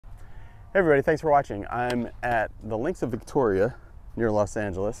Hey everybody, thanks for watching. I'm at the Links of Victoria near Los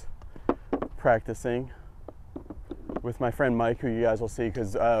Angeles practicing with my friend Mike, who you guys will see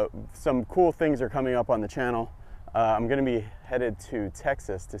because some cool things are coming up on the channel. I'm going to be headed to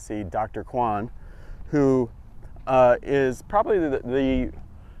Texas to see Dr. Kwan, who is probably the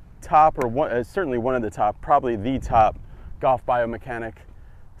top, or certainly one of the top, probably the top golf biomechanic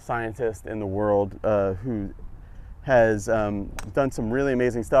scientist in the world, who has done some really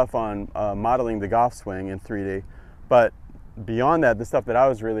amazing stuff on modeling the golf swing in 3D. But beyond that, the stuff that I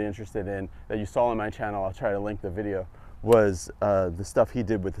was really interested in that you saw on my channel, I'll try to link the video, was the stuff he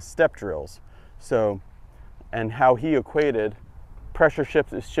did with the step drills. So, and how he equated pressure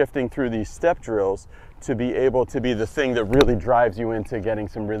shifting through these step drills to be able to be the thing that really drives you into getting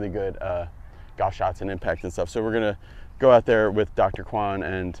some really good golf shots and impact and stuff. So we're gonna go out there with Dr. Kwan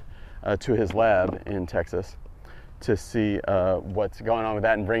and to his lab in Texas to see what's going on with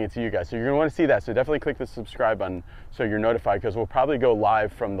that and bring it to you guys. So you're gonna wanna see that. So definitely click the subscribe button so you're notified, because we'll probably go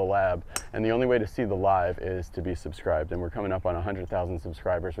live from the lab. And the only way to see the live is to be subscribed. And we're coming up on 100,000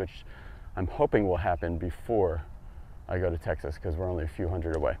 subscribers, which I'm hoping will happen before I go to Texas, because we're only a few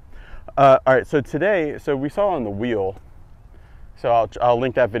hundred away. All right, so today, we saw on the wheel, so I'll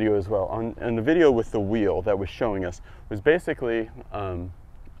link that video as well. On the video with the wheel that was showing us was basically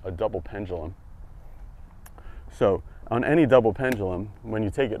a double pendulum. So on any double pendulum, when you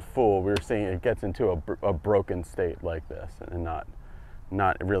take it full, we were seeing it gets into a broken state like this, and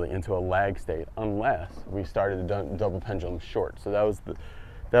not really into a lag state, unless we started the double pendulum short. So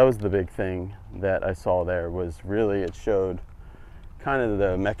that was the big thing that I saw there, was really it showed kind of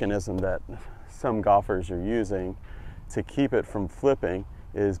the mechanism that some golfers are using to keep it from flipping,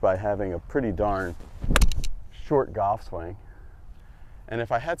 is by having a pretty darn short golf swing. And if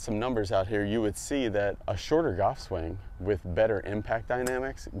I had some numbers out here, you would see that a shorter golf swing with better impact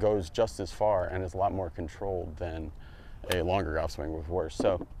dynamics goes just as far and is a lot more controlled than a longer golf swing with worse.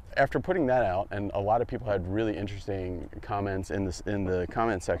 So after putting that out, and a lot of people had really interesting comments in the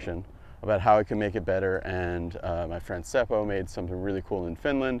comment section about how I can make it better, and my friend Seppo made something really cool in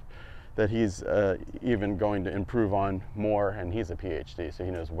Finland that he's even going to improve on more, and he's a PhD, so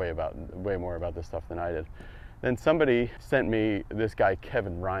he knows way more about this stuff than I did. Then somebody sent me this guy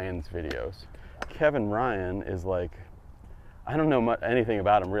Kevin Ryan's videos. Kevin Ryan is like, I don't know anything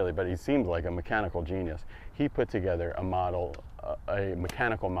about him really, but he seems like a mechanical genius. He put together a model, a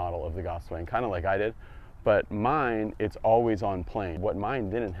mechanical model of the golf swing, kind of like I did, but mine, it's always on plane. What mine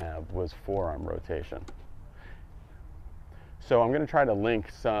didn't have was forearm rotation. So I'm gonna try to link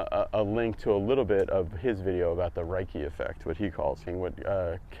a link to a little bit of his video about the Reiki effect, what he calls it. What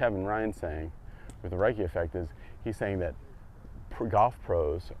Kevin Ryan's saying with the Reiki effect is, he's saying that golf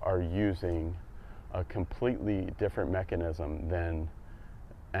pros are using a completely different mechanism than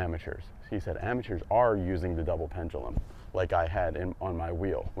amateurs. He said amateurs are using the double pendulum, like I had on my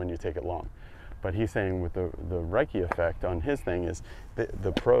wheel when you take it long. But he's saying with the Reiki effect on his thing is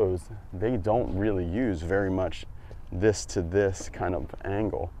the pros, they don't really use very much this to this kind of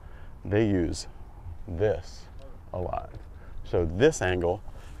angle. They use this a lot. So this angle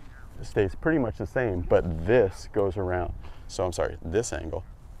stays pretty much the same, but this goes around. So I'm sorry, this angle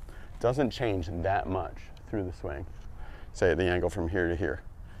doesn't change that much through the swing. Say the angle from here to here.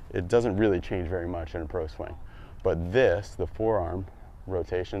 It doesn't really change very much in a pro swing. But this, the forearm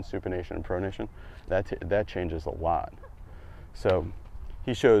rotation, supination and pronation, that changes a lot. So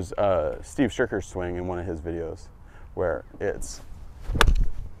he shows Steve Stricker's swing in one of his videos, where it's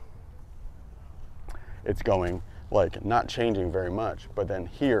going like not changing very much, but then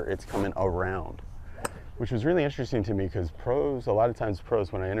here it's coming around, which was really interesting to me, because pros, a lot of times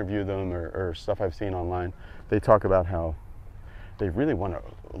pros, when I interview them or stuff I've seen online, they talk about how they really want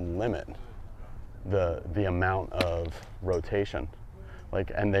to limit the amount of rotation.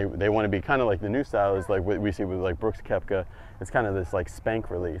 Like, and they want to be kind of like the new style is like what we see with like Brooks Koepka. It's kind of this like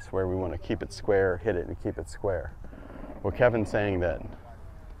spank release where we want to keep it square, hit it and keep it square. Well, Kevin's saying that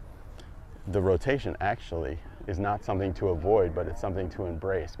the rotation actually is not something to avoid, but it's something to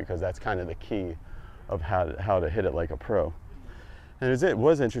embrace, because that's kind of the key of how to hit it like a pro. And it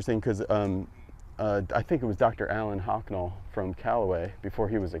was interesting because I think it was Dr. Alan Hocknell from Callaway, before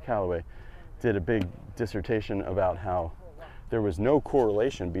he was at Callaway, did a big dissertation about how there was no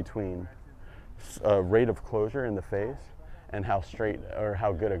correlation between rate of closure in the face and how straight or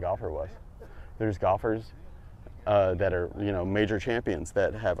how good a golfer was. There's golfers that are, you know, major champions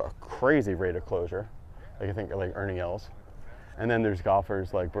that have a crazy rate of closure, like I think like Ernie Els, and then there's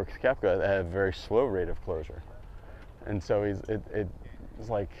golfers like Brooks Koepka that have a very slow rate of closure, and so it was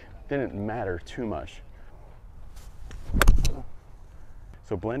like didn't matter too much.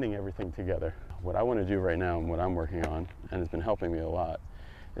 So blending everything together. What I want to do right now and what I'm working on, and it's been helping me a lot,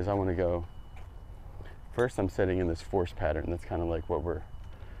 is I want to go, first I'm setting in this force pattern. That's kind of like what we're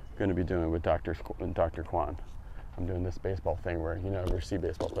going to be doing with Dr. Kwan. I'm doing this baseball thing where, you know, ever see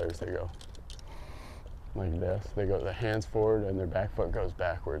baseball players, they go like this. They go the hands forward and their back foot goes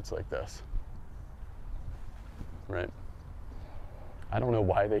backwards like this. Right? I don't know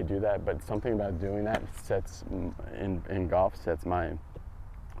why they do that, but something about doing that sets, in golf, sets my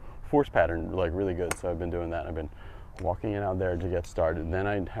force pattern like really good. So I've been doing that. I've been walking it out there to get started. Then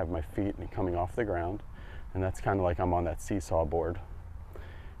I have my feet coming off the ground, and that's kind of like I'm on that seesaw board.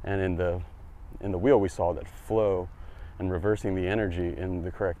 And in the wheel, we saw that flow and reversing the energy in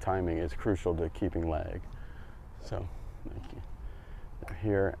the correct timing is crucial to keeping lag. So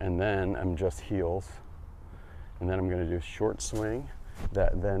here, and then I'm just heels, and then I'm going to do short swing.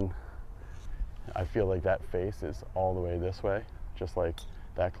 That then I feel like that face is all the way this way, just like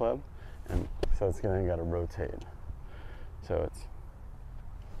that club, and so it's going to got to rotate. So it's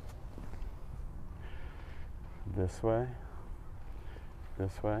this way,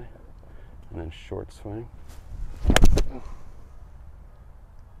 and then short swing. And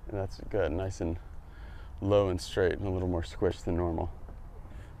that's good, nice and low and straight, and a little more squished than normal.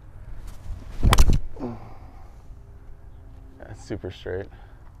 That's super straight.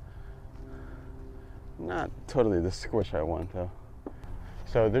 Not totally the squish I want though.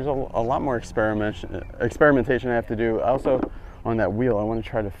 So there's a lot more experimentation I have to do. Also, on that wheel, I want to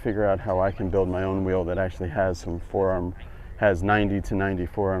try to figure out how I can build my own wheel that actually has some forearm, has 90 to 90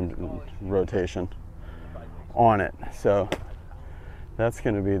 forearm rotation on it. So that's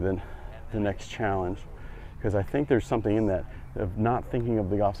going to be the next challenge, because I think there's something in that of not thinking of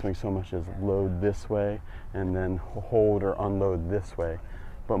the golf swing so much as load this way and then hold or unload this way,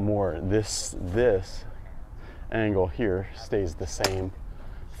 but more this angle here stays the same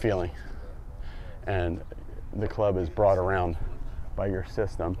feeling, and the club is brought around by your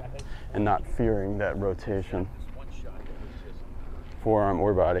system and not fearing that rotation, forearm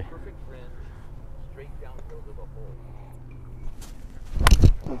or body.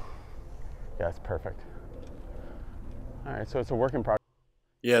 Yeah, it's perfect. All right, so it's a work in progress.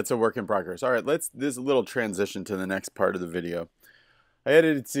 Yeah, it's a work in progress. All right, this is a little transition to the next part of the video. I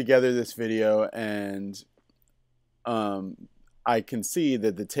edited together this video, and I can see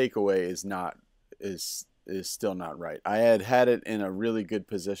that the takeaway is still not right. I had it in a really good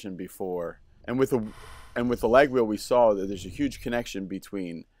position before, and with the lag wheel, we saw that there's a huge connection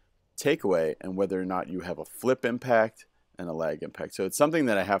between takeaway and whether or not you have a flip impact and a lag impact. So it's something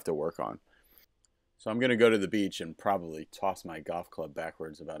that I have to work on. So I'm going to go to the beach and probably toss my golf club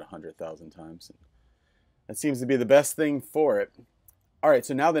backwards about 100,000 times. That seems to be the best thing for it. All right,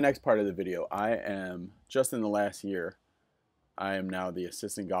 so now the next part of the video. I am, just in the last year, I am now the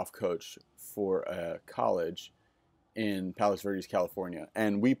assistant golf coach for a college in Palos Verdes, California.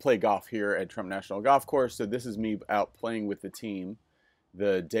 And we play golf here at Trump National Golf Course. So this is me out playing with the team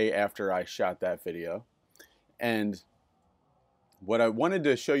the day after I shot that video. And what I wanted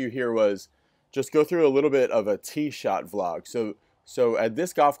to show you here was just go through a little bit of a tee shot vlog. So at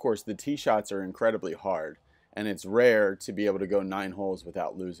this golf course, the tee shots are incredibly hard, and it's rare to be able to go 9 holes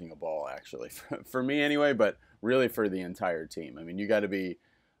without losing a ball, actually, for me anyway, but really for the entire team. I mean, you got to be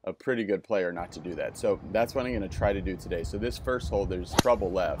a pretty good player not to do that. So that's what I'm going to try to do today. So this first hole, there's trouble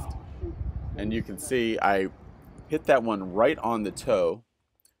left, and you can see I hit that one right on the toe.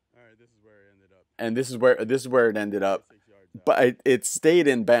 All right, this is where it ended up. And this is where it ended up. But it stayed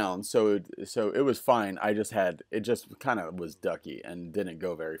in bounds, so it was fine. It just kind of was ducky and didn't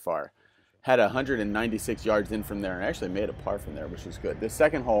go very far. Had 196 yards in from there, and actually made a par from there, which was good. This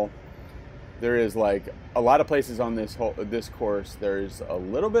second hole, there is like a lot of places on this course. There's a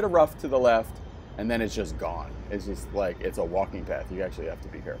little bit of rough to the left, and then it's just gone. It's just like it's a walking path. You actually have to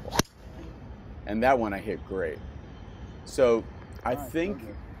be careful. And that one I hit great. So I think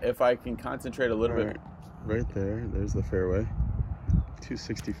if I can concentrate a little bit. Right there, there's the fairway.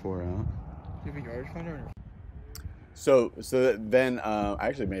 264 out. Do you have a yardage finder? So then I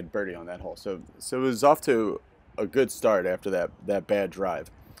actually made birdie on that hole. So it was off to a good start after that bad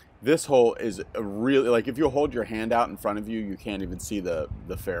drive. This hole is a really, like, if you hold your hand out in front of you, you can't even see the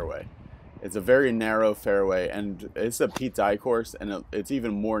fairway. It's a very narrow fairway, and it's a Pete's Eye course, and it's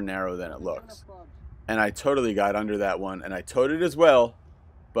even more narrow than it looks. And I totally got under that one, and I towed it as well.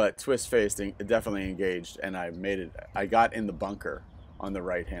 But twist faced, definitely engaged, and I made it. I got in the bunker on the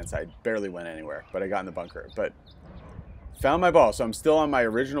right hand side. Barely went anywhere, but I got in the bunker. But found my ball, so I'm still on my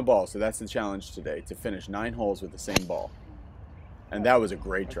original ball. So that's the challenge today, to finish 9 holes with the same ball. And that was a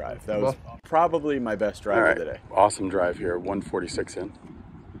great drive. That was probably my best drive of the day. Awesome drive here, 146 in.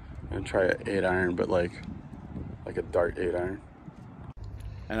 I'm gonna try an 8-iron, but like a dart 8-iron.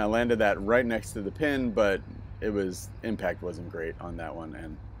 And I landed that right next to the pin, but impact wasn't great on that one,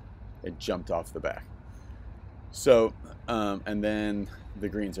 and it jumped off the back. So, and then the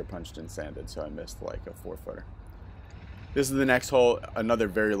greens are punched and sanded, so I missed like a 4-footer. This is the next hole, another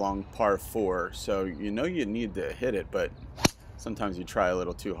very long par 4, so you know you need to hit it, but sometimes you try a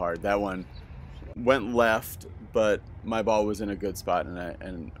little too hard. That one went left, but my ball was in a good spot,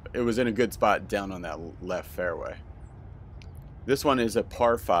 and it was in a good spot down on that left fairway. This one is a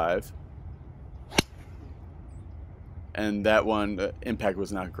par 5, and that one, the impact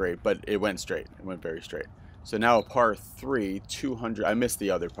was not great, but it went straight. It went very straight. So now a par 3, 200. I missed the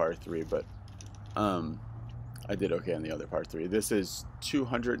other par 3, but I did okay on the other par 3. This is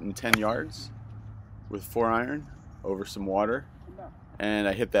 210 yards with 4-iron over some water, and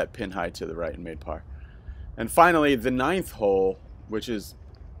I hit that pin high to the right and made par. And finally, the 9th hole, which is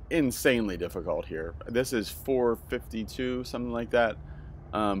insanely difficult here. This is 452, something like that.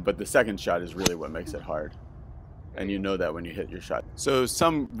 But the second shot is really what makes it hard. And you know that when you hit your shot. So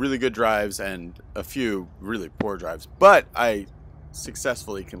some really good drives and a few really poor drives. But I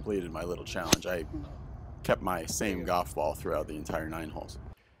successfully completed my little challenge. I kept my same golf ball throughout the entire 9 holes.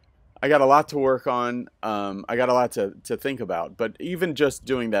 I got a lot to work on. I got a lot to think about. But even just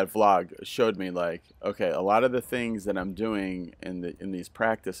doing that vlog showed me, like, okay, a lot of the things that I'm doing in these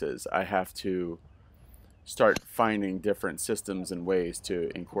practices, I have to start finding different systems and ways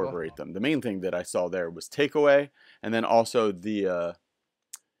to incorporate them. The main thing that I saw there was takeaway, and then also the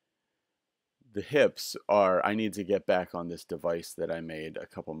hips are, I need to get back on this device that I made a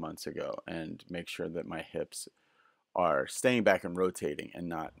couple months ago and make sure that my hips are staying back and rotating and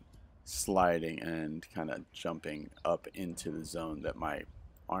not sliding and kind of jumping up into the zone that my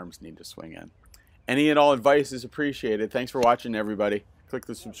arms need to swing in. Any and all advice is appreciated. Thanks for watching, everybody. Click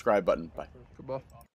the subscribe button. Bye.